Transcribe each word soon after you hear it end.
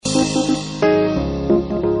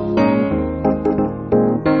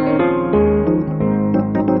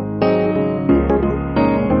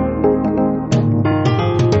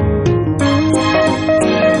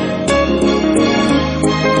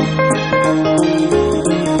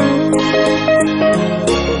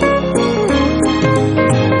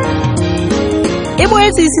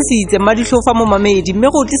boetse sisitse madihlofa mo mamedi mme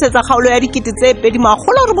go tlisetsa kgaolo ya dikete tse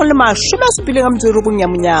 2019 ya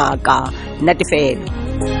Monyaka natefelo.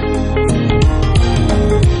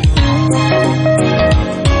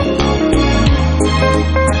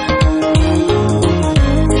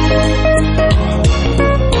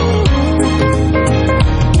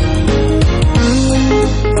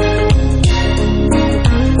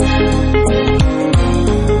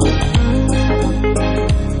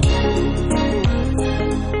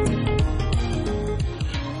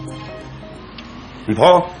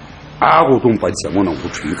 Mpo a go tompatsa mona go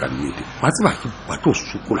tshweng ka nnete wa tseba ke batlo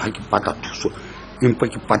sokola ke pata thuso empa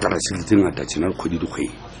ke patala seletse ngata tsena le kgwedi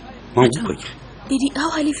dikgwedi mangwe Didi a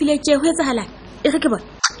ha le file tje ho etsahala e re ke bona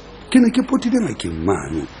ke ne ke potile ngakeng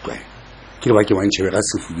mane twa ke le ba ke bantshebe ga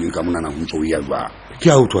sefuding ka monana ho ntso ya jwa ke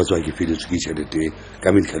a utlwatswa ke feletse ke tšhelete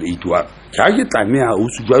ka medical aid wa ga ke tlamea o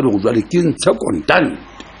se jwa le go jwa le ke ntsha content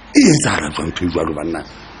e tsara tswa ntho jwa lo banna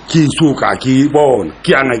ke soka ke bona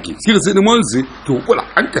ke ana ke se se ne monse ke gopola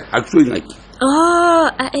hantle ha tso ngaki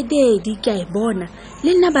a Daddy ke a bona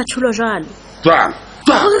le nna ba tsholo jalo tswa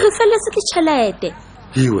re felle se ke tšhelete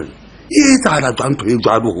hiwe e tsara tswa ntho e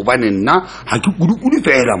jwa lo go bane nna ha ke kudu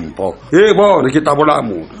fela mpo bona ke tabola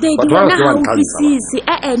mo batho ba se ba ntlhalisa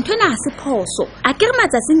ntho na se phoso a ke re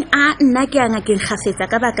matsatsing a nna ke anga ke nkgafetsa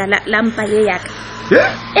ka baka la mpa ye yaka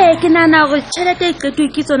ke nana go tšhelete e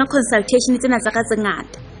qetwe ke tsona consultation tsena tsa ka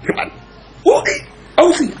tsengata okay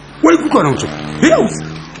ausi wa ikutlwana ntse ausi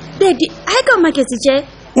Daddy ha ka maketse tje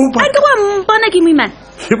a ke wa mbona ke moimana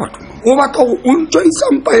batho o batla go ntse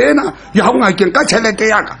isampa yena ya go ngakeng ka tšhelete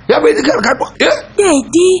yaka ya bedi ka ka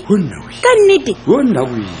Daddy ka nnete wona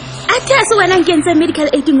we athe se wena nkentse medical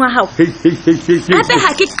aid ngwa hao ape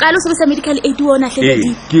ha ke qalo se sa medical aid wona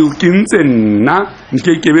hle ke ntse nna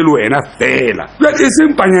nke ke be le wena fela ya ke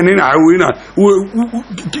sempanyane na wena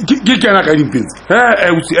ke kana ka dimpintsi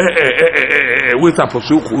we tsa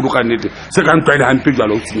phoso go lo ka nnete se ka ntwa hampe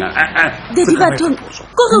jalo tsinya Daddy batho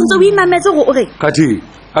go go ntse o imametse go o re kathi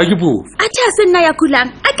a ke bo athe se nna ya kulang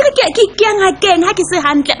a ke ke nga keng ha ke se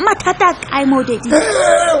hantle mathata ka mo Daddy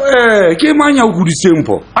ke manya go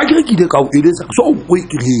disempo a ke ile ka o eletsa so o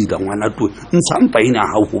ikileda ngwana twe ntsampa ina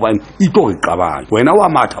ha go bane e to re qabana wena wa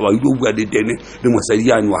matha ba ile o bua le tene le mosadi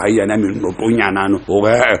yana wa hayana meno tonyanano o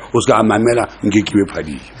o ska mamela ngekiwe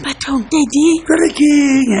phadile batho Daddy re ke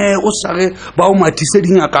o sare ba o mathise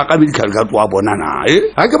dinga ka medical card wa bona na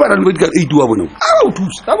ha ke bana le medical aid wa bona a o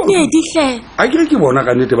thusa Daddy hle a ke bona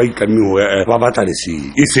ka nnete ba ikame ho ba batla le se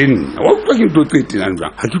e sen wa tlo ke to tete nang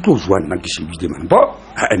ha ke tlo jwa nna ke shebile man ba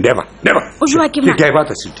never o jwa ke ma ke ba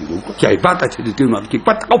ta sitilo ke ai ba ta tšhelete no ke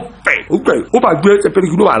ba ta o pe o ba duetse pele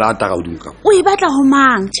ke lo ba lata ga o dinka o e batla ho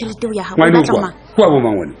mang tšhelete ya ha o batla mang kwa bo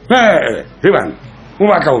mang wena he bana o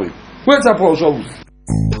batla o etsa phoso o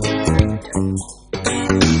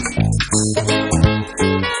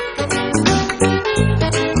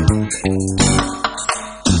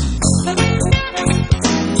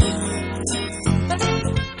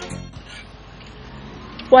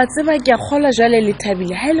wa tseba ke a kgola jwale le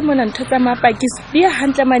Thabile ha ile mona ntho tsa mapakisi di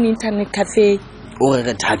hantle man internet cafe o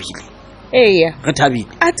re Thabile eya re Thabile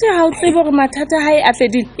athe ha o tsebe gore mathata hae a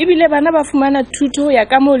fedile ebile bana ba fumana thuto ya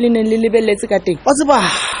ka mo le neng le lebeletse ka teng wa tseba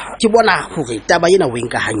ke bona gore taba ena o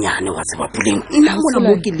enka hanyane wa tseba puleng nna mona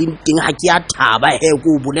mo ke leng teng ha ke a thaba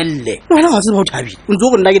ko bolelle wena wa tseba o Thabile o ntse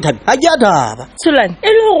o nna ke Thabile ha ke a thaba Tsolane e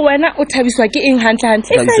le gore wena o thabiswa ke eng hantle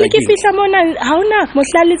e fela ke fihla mona ha ona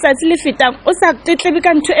mohla letsatsi le fetang o sa tetlebe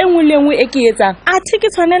ka ntho e nngwe le nngwe e ke etsang athe ke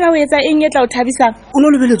tshwanela ho etsa eng e tla o thabisang o no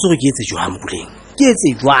lebeletse gore ke etse jwang puleng ke etse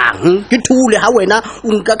jwang ke thule ha wena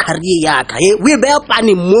o nka career ya ka o e beya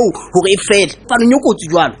pane mo hore e fele fano nyokotsi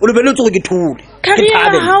jwalo o lebeletse gore ke thule career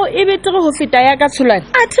ha e betere ho feta ya ka Tsolane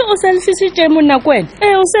athe o selfish tje monna kwena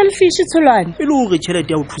o selfish Tsolane e le hore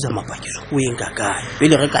tšhelete ya ho thusa mapakiso o enka kae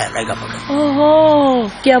pele re ka ya kae ka paka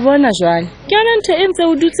ke a bona jwale ke yona ntho e ntse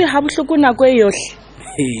o dutse ha bohloko nako e yohle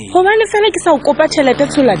gobane fela ke sa o kopa tšhelete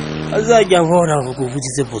Tsolane a sa ke a bona gore ko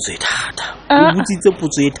botsitse potso e thata o botsitse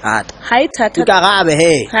potso e thata ha e thata ka gabe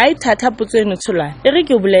ha e thata potso eno Tsolane e re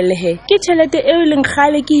ke o bolelle ke tšhelete e o leng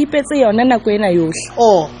gale ke ipetse yona nako ena yohle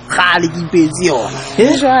gale ke ipetse yona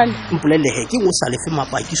jwale mpolelle ke ngo sa lefe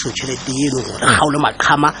mapakiso tšhelete eno gore ga o le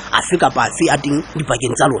maqhama afe kapa afe a teng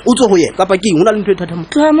dipakeng tsa lona o tso go ye kapa ke eng o na le ntho e thata mo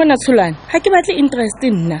tloha mona Tsolane ha ke batle interest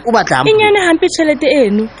nna o batla e nyane hampe tšhelete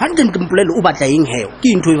eno hantle mpolelle o batla eng heo ke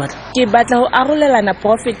ntho e batla ke batla ho arolelana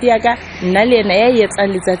profit ya ka nna le ena ya etsang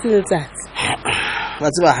letsatsi le letsatsi wa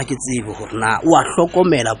tseba ha ke tsebe gore na o a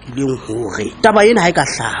hlokomela puleng hore taba ena ha e ka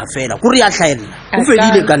hlaha fela gore ya hlahella o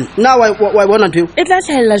fedile ka nna wa bona ntho e tla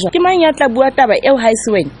hlahella jwa ke mang ya tla bua taba eo ha e se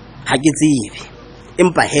wena ha ke tsebe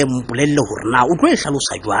empa he mpolelle hore na o tlo e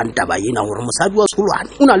hlalosa jwang taba ena hore mosadi wa Tsholwane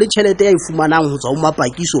o na le tjhelete ya ifumanang ho tswa ho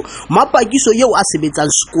mapakiso yeo a sebetsang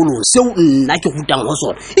sekolong seo nna ke rutang ho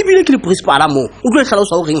sona ebile ke le principal mo o tlo e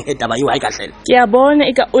hlalosa ho reng he taba eo ha e ka hlela ke a bona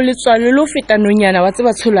eka o le tswalo lo feta nonyana wa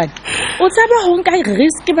tseba Tsholwane o tsaba ho nka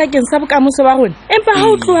risk bakeng sa bokamoso ba rona empa ha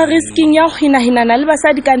o tloha risking ya ho hinahinana le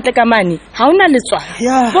basadi ka ntle ka mane ha ona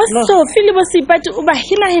letswalo bo Sophie le bo Sipati o ba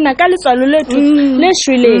hinahina ka letswalo le le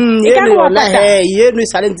shweleng e ka re wa pata eno e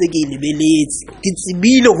sale ntse ke e lebeletse ke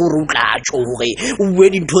tsebile hore o tla tjho hore o bue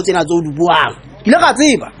dintho tsena tse o di buang ile ka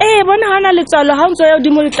tseba bona ha ona letswalo ha o ntso ya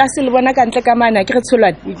hodimo le tlase le bona ka ntle ka mane a ke re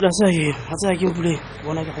Tsholwane o tlasa he ha tsaya ke mpule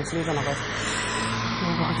bona ke go tsela ka o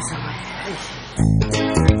ba ke sana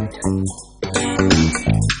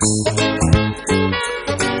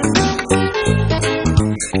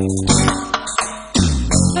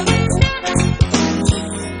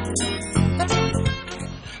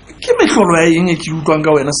mehlolo ya eng e ke utlwang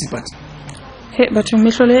ka wena Sipati batho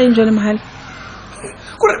mehlolo ya eng jwale mohale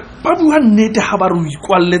kore ba bua nnete ha ba re o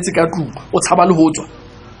ikwalletse ka tlung o tshaba le ho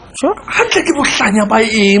tswa hantle ke bohlanya ba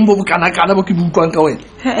eng bo bokanakana bo ke bo utlwang ka wena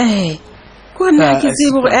kona ke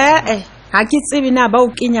tsebe hore ha ke tsebe na ba o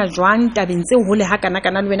kenya jwang tabeng tse hole ha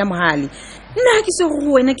kanakana le wena mohale nna ke se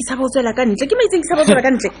go wena ke tshaba o tswela ka ntle ke maitseng ke tshaba o tswela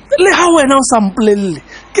ka ntle le ha wena o sa mpolelle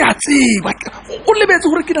ke a tseba o lebetse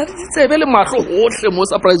hore ke na le ditsebe le mahlo hohle mo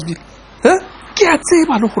Surpriseville ke a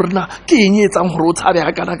tseba le gore na ke eng e etsang gore o tshabe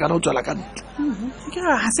ha kanakana o tswela ka ntle ke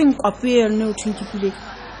ha se nkwape yone o thweng ke Puleng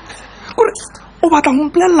kore o batla go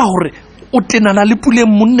mpolella gore o tenana le Puleng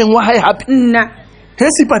monneng wa hae hape nna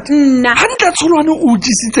Sipati hantle Tsholwane o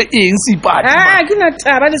jisitse eng Sipati ke na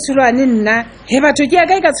taba le Tsholwane nna he batho ke ya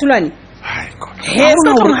kae ka Tsholwane he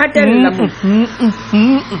so go hatella mo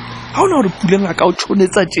ha ona hore Puleng a ka o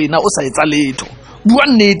tshonetsa tjena o sa etsa letho bua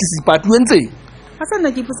nnete Sipati o entseng ha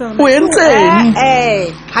sana ke putsa o entseng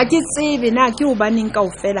ha ke tsebe na ke o baneng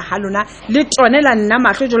kaofela ha lona le tonela nna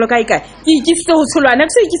mahlo jolo kae kae ke se ho Tsholwane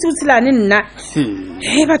ke se ke se ho Tsholwane nna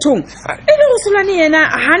he bathong e le ho Tsholwane yena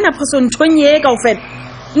hana phoso nthong ye kaofela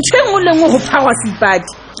ntsheng o lengwe ho phagwa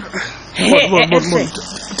Sipati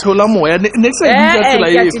thola moya next time ya tsela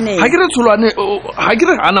eo ha ke re Tsholwane ha ke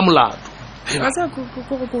re hana molato asa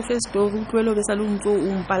go first door o tlwele be sa le ntso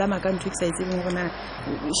o mpalama ka ntho ke sa itseng gore na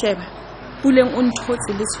sheba Puleng o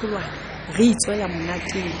nthotse le Tsholwane re itswela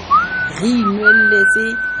monateng re inwelletse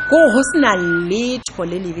go ho sena letho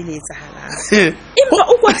le lebeletse halang empa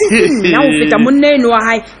o kwatsitse nna o feta monneno wa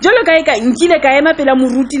hae jalo ka eka nkile ka ema pela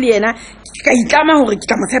moruti le yena ka itlama hore ke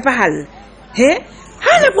ka mo tshepahalla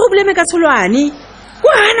hana probleme ka Tsholwane go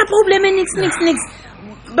hana probleme nix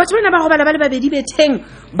batho bana ba go bala ba le babedi betheng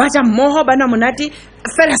ba ja mmoho ba nwa monate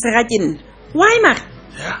fela se ga ke nna why mara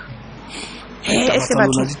se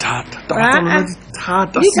batho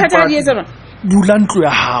dithata di etsa bula ntlo ya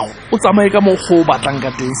hao o tsamaye ka mokgo o batlang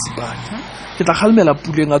ka teng Sipati ke tla kgalemela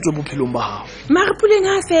Puleng a tswe bophelong ba hao mara Puleng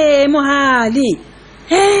ha fe mohale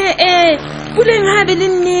Puleng ha be le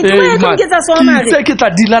nnete wa tlo nketsa so mare ke ke tla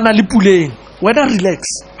dilana le Puleng wena relax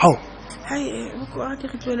how o ke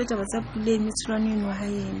re tlwele taba tsa Puleng Tsholwane no ha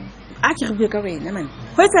yena a ke re bue ka wena man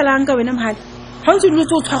ho etsalang ka wena mohale ha o se dilo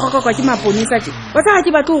tse o tshwarwa ka ke maponisa tje ba tla ha ke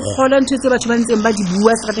batla o kgola ntho tse batho ba ntseng ba di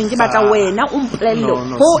bua serateng ke batla wena o mpolelle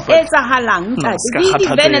ho etsahalang ntate di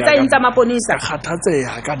bene tsa ntsa maponisa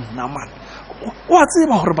kgathatseha ka nna man o a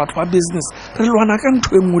tseba hore batho ba business re lwana ka ntho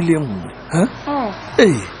e nngwe le nngwe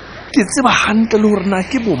ke tseba hantle le hore na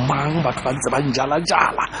ke bo mang batho ba ntse ba njala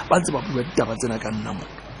ba ntse ba bua ditaba tsena ka nna mo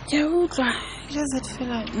ke utlwa just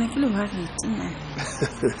fela ne ke le worried man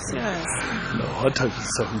no what have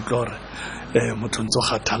you utlwa motho ntso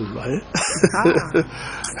kgathallwa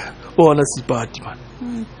bona Sipati man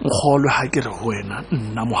nkgolwe ha ke re ho wena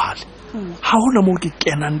nna mohale ha hona mo ke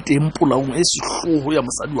kenang teng polaong e sehloho ya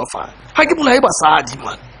mosadi wa fae ha ke bolae basadi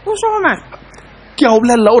man o so mara ke a o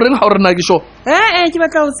bolella o reng ha o rena ke sho ke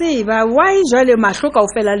batla o tseba why jwale mahlo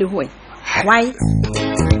kaofela le ho wena why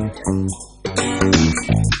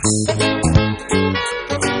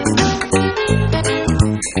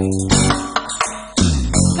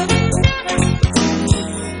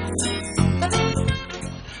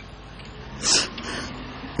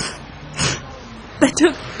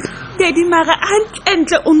Daddy mara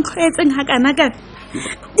hantle o ntlhoetseng ha kana ka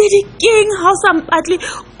Daddy king ha o sa mpatle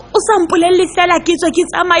o sa mpolelle fela ke tswa ke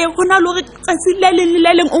tsamaye gona le gore tsatsi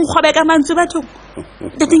le leng o nkgobe ka mantswe batho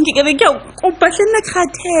Daddy ke be ke o batlena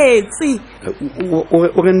kgathetse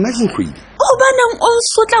o re nna ke nkgoile o banang o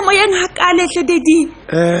sotla moyeng ha ka lehle Daddy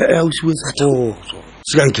o se wetsa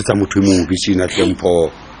se ka nketsa motho e mong bitshina tempo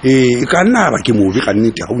e ka nna ba ke mobe ka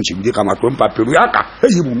nnete ga o ntshebile ka matlong papelo ya ka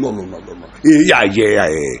e ya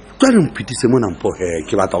tswane mphitise mona mpho he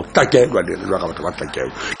ke batla go tlakelwa le ka batho ba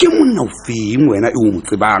tlakelwa ke monna o feng wena e o mo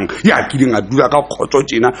tsebang ya kileng a dula ka kgotso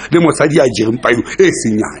tjena le mosadi a jereng payo e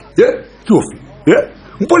senyane ke o feng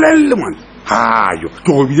mpolelle mwana hayo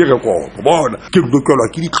ke go bile ka kopo bona ke lokelwa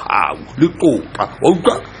ke dikgang le topa wa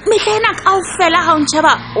utlwa metlena ka o fela ha o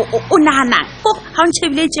ntsheba o nahana go ha o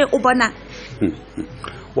ntshebile tje o bona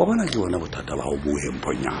wa bona ke bona bothata ba go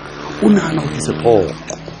bohemponyana o nahana go ke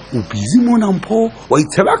sepoko o busy mona mpho wa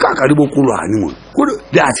itsheba kaka le bokolwane mona gore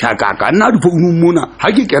le a tshakaka nna di founung mona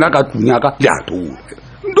ha ke kena ka tunyaka le a tola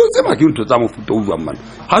ndo tseba ke ntho tsa mofuta o jwang mana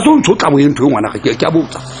ha se o ntho tla boye ntho ngwana ke a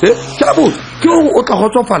botsa ke a botsa ke o tla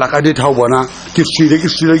gotsofala ka data o bona ke shile ke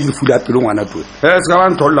fula pelo ngwana twe se ka ba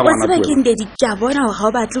ntholla ngwana twe wa ke ndedi tja bona ga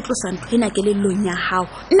o batla tlosa ntho ena ke le long ya hao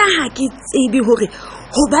nna ha ke tsebe hore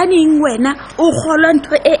hobaneng wena o kgolwa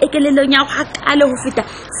ntho e kelelong ya go hakale ho feta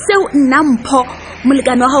seo nna mpho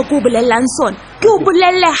molekano wa hao ke o bolellang sona ke o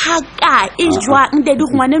bolelle haka e jwang ndedi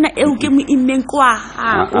ngwana ena eo ke mo immeng kwa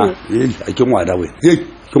hao ke ngwana we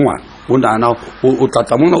ke ngwana o nana o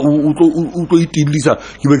tlatla mona o tlo itilisa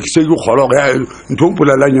ke be ke se ke kgolwa go ntho o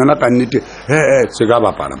bolellang yona ka nnete se ka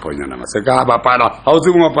bapala phonyana se ka bapala ha o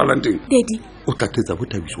tsebe mo bapalang teng dedi o tlatletsa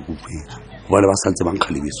botabiso go fetsa bale ba santse ba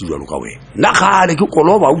nkgalebetse jalo ka wena nna gale ke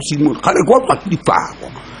koloba o simo gale go tswa ke difako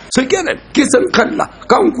se kene ke se nkgalla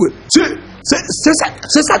ka nkwe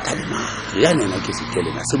se sa talema ya nena ke se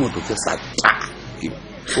kelena se motho ke sa ta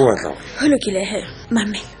o batla ho lokile he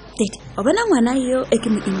mame dedi wa bona ngwana yo e ke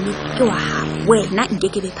mo imme ke wa ha wena nke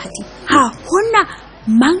ke be phati ha hona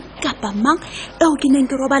mang kapa mang eo ke neng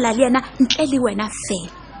ke robala le yena ntle le wena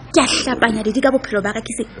fela ke a hlapanya dedi ka bophelo ba ka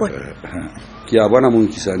ke se bona ke a bona mo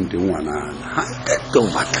nkisang teng ngwana ha ke to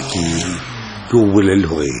batla ke o bolelle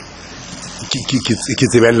hore ke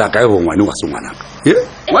tsebella kae go ngwane wa se ngwana ka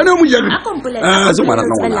ngwana mo jang se ngwana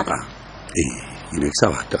ka ngwana ka ine ke sa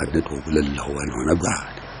batla ka nnete go bolella go wena ba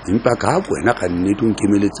empa ka wena ka nnete o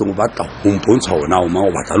nkemeletse go batla go mpontsha ona o ma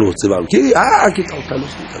go batla le go tseba ke tla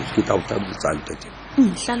o tlhalosa ntete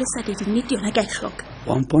hlalosa dedi nnete yona ke a hloka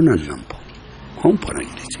wa mpona nlampo ha o mpona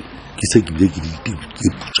ke se ke bile ke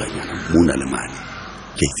putsanyana mona le mane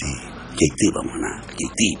ke tseba mona ke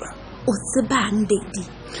tseba o tsebang dedi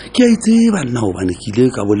ke tseba nna o bane ke ile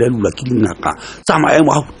ka bolelwa ke dinaka tsa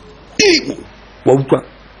maemo a timo wa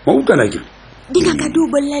utlwa la ke dingaka di o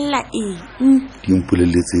bolella di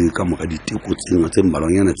mpolelletse ka moka diteko tse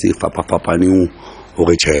mmalwanyana tse fapafapaneng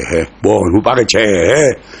hore tjhehe bona ba re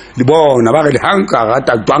tjhehe le bona ba re hanka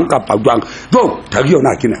rata jwang kapa jwang jo thagi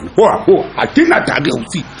yona ke nana ha ke na thagi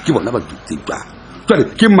usi ke bona ba ditse ba tsale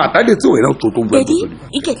ke mataletse wena o tsotso bua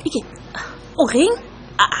ike o reng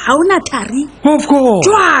ha una thari of course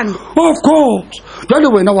jwang of course jale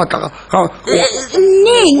wena wa tla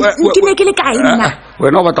neng ke ne ke le kae nna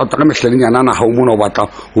wena wa tla mehleleng yana na ha o mona o batla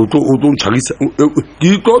o tlo ntshagisa ke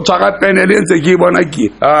tlo tshaka penele ntse ke bona ke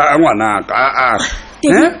ngwana ka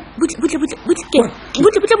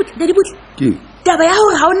butle taba ya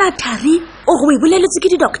hore ha ona thari o go e boleletse ke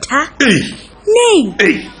di-doctor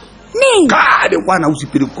neng ka le kwana o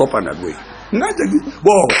sipele go kopana le wena nna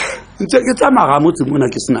ntse ke tsamaya motse mona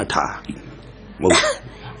ke sena thari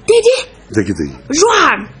dedi ke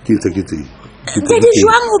jwang dedi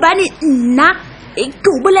jwang hobane nna ke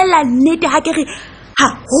o bolella nnete ha ke re ha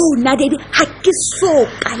hona dedi ha ke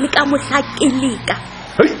soka le ka mohla ke leka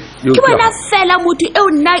ke bona fela motho eo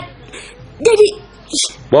nna dedi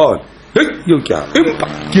bona yo ke empa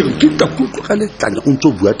ke ta kutlogale tla o ntse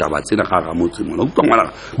o bua taba tsena ga ga motse mona utlwa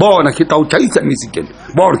ngwana bona ke ta o tlaisa mesikele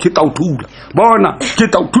bona ke ta o thula bona ke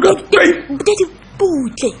ta o thula dedi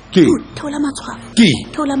butle thola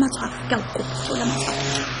matshwafo ka go thola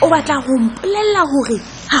matshwafo o batla go mpolella hore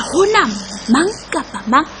ha hona mang kapa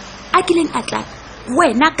mang a kileng a tla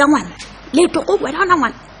wena ka ngwana le to go wena hona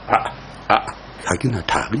ngwana ha ke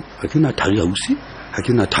na thari ausi ha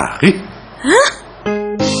ke na thari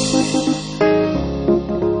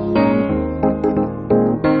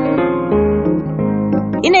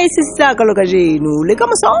ina isisa ka loka jeno le ka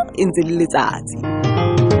moso e ntse le letsatsi